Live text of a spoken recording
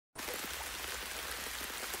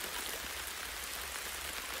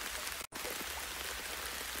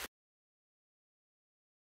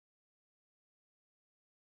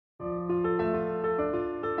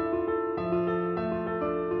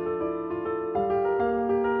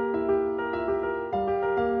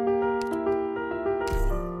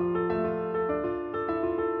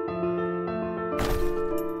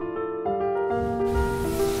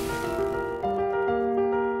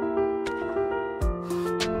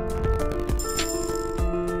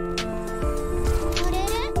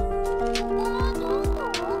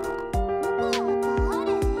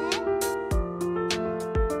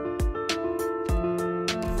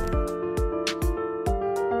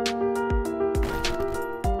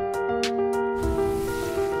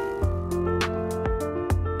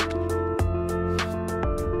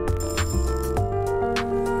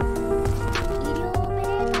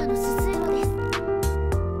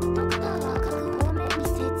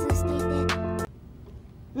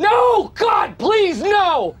Oh God, please,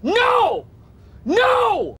 no! No!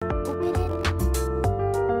 No!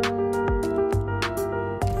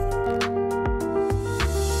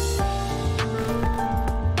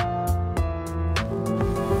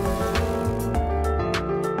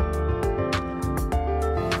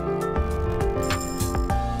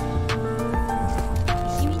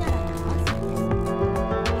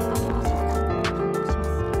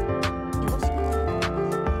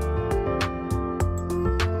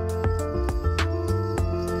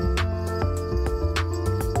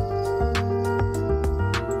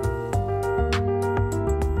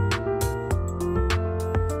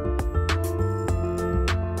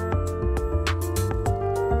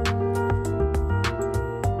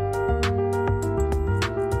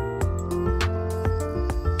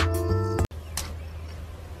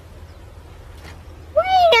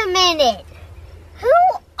 minute! Who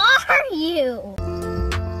are you?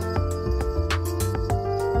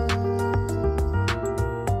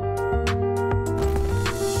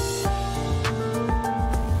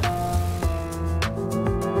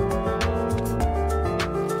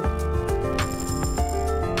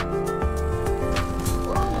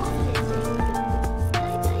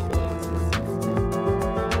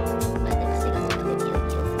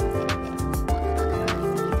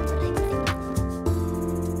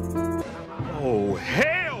 Oh,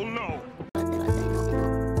 hell no!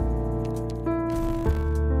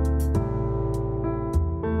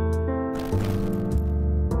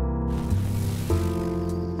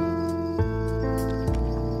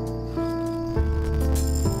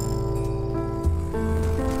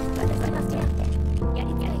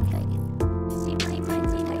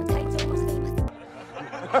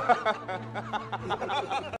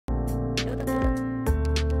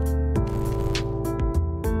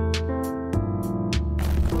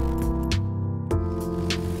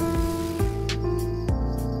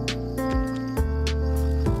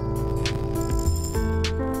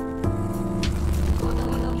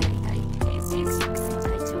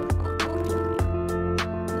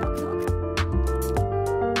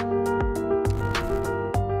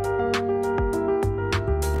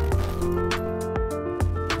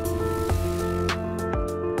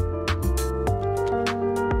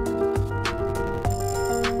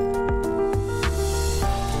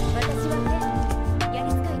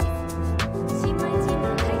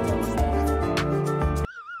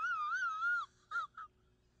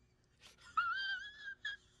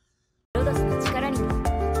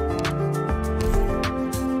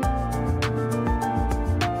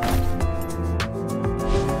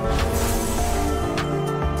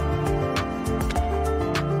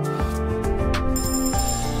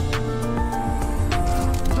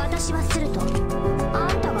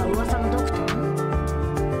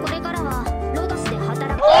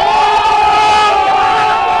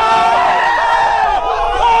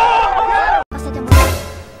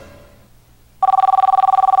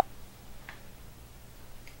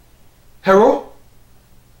 Hero?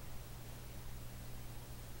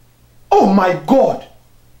 Oh my God!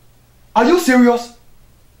 Are you serious?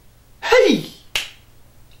 Hey!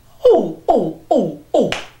 Oh!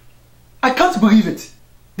 I can't believe it.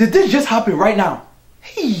 Did this just happen right now?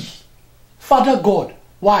 Hey! Father God,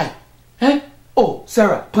 why? Eh? Oh,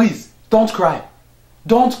 Sarah, please, don't cry.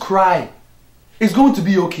 Don't cry. It's going to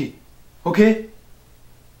be okay. Okay?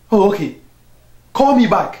 Oh, okay. Call me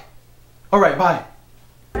back. Alright, bye.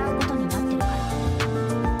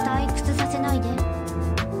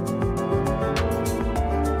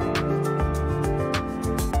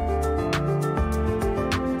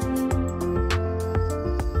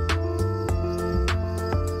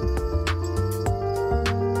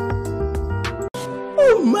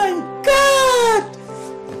 Oh my God!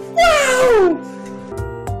 Wow!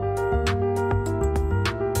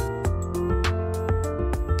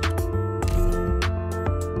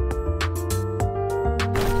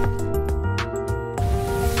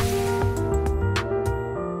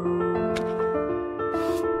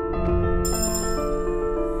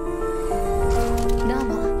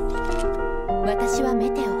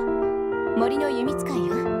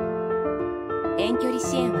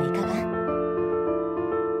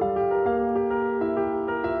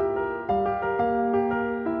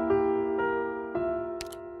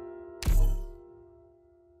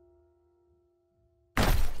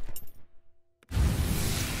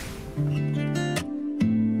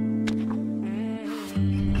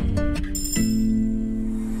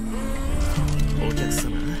お客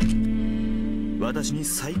様、私に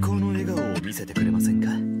最高の笑顔を見せてくれませんか？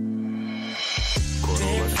この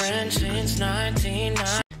私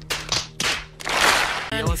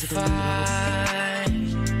合わせてもら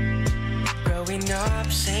います。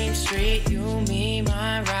same street, you, me,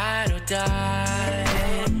 my ride or die.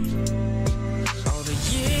 All the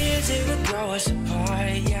years it would grow us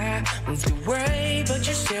apart, yeah. Moved away, but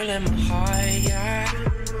you're still in my heart, yeah.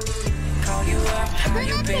 Call you up, how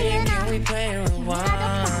you been? Can we play a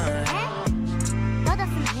rewind?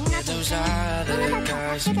 Yeah, those other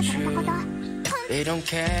guys are true. They don't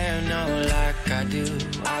care, no, like I do.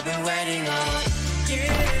 I've been waiting on you.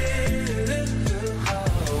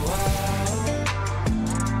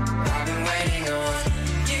 I've been waiting on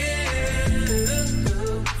you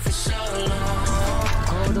for so long.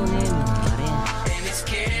 And it's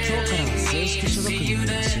killing me to see you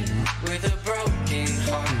there with a broken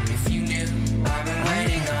heart. If you knew, I've been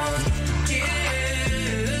waiting on you.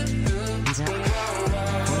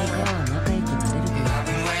 I've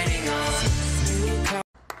been waiting on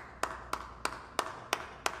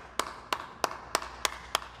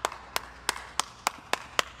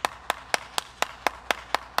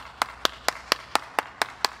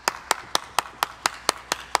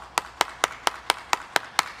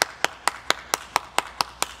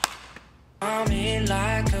me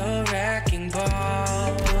like a wrecking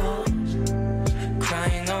ball,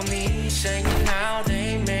 crying on me, saying how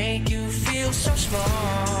they make you feel so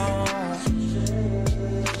small.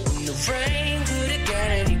 When the rain couldn't get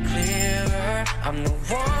any clearer, I'm the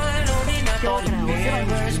one holding up all the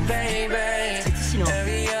mirrors, baby.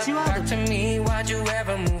 Hurry up, talk to me, why'd you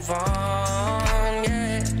ever move on?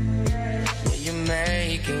 Yeah, you're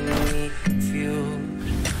making me confused.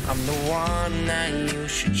 I'm the one that you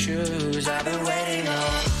should choose. I've been waiting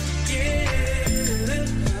on you.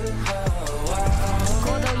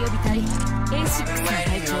 I've been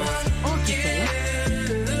waiting on you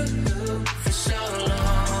for so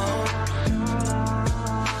long.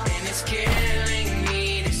 And it's killing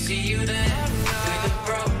me to see you there with a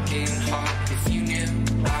broken heart. If you knew,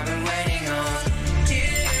 I've been waiting on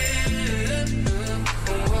you.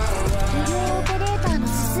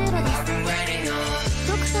 I've been waiting on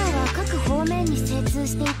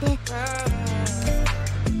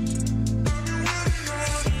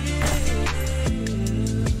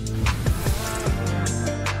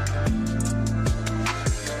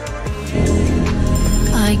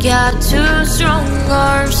I got two strong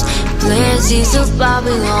arms, blazes of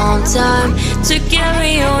Babylon time to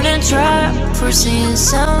carry on and try. For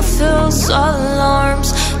sins and false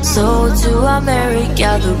alarms, so to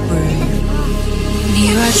America the brave.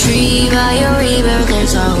 Near a tree by a river,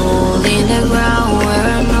 there's a hole in the ground where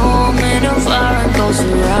an old man of fire goes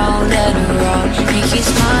around and around. In his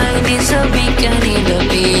mind is a beacon in the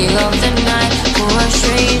middle of the night. For a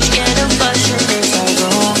strange kind of fashion, there's a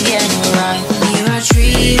wrong and a right. Near a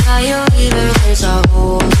tree by a river, there's a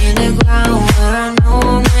hole in the ground where an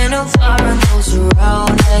old man of fire goes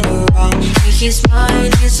around and around. In his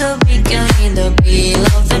mind is a beacon in the middle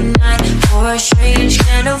of the night. For a strange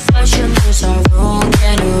kind of fashion, there's a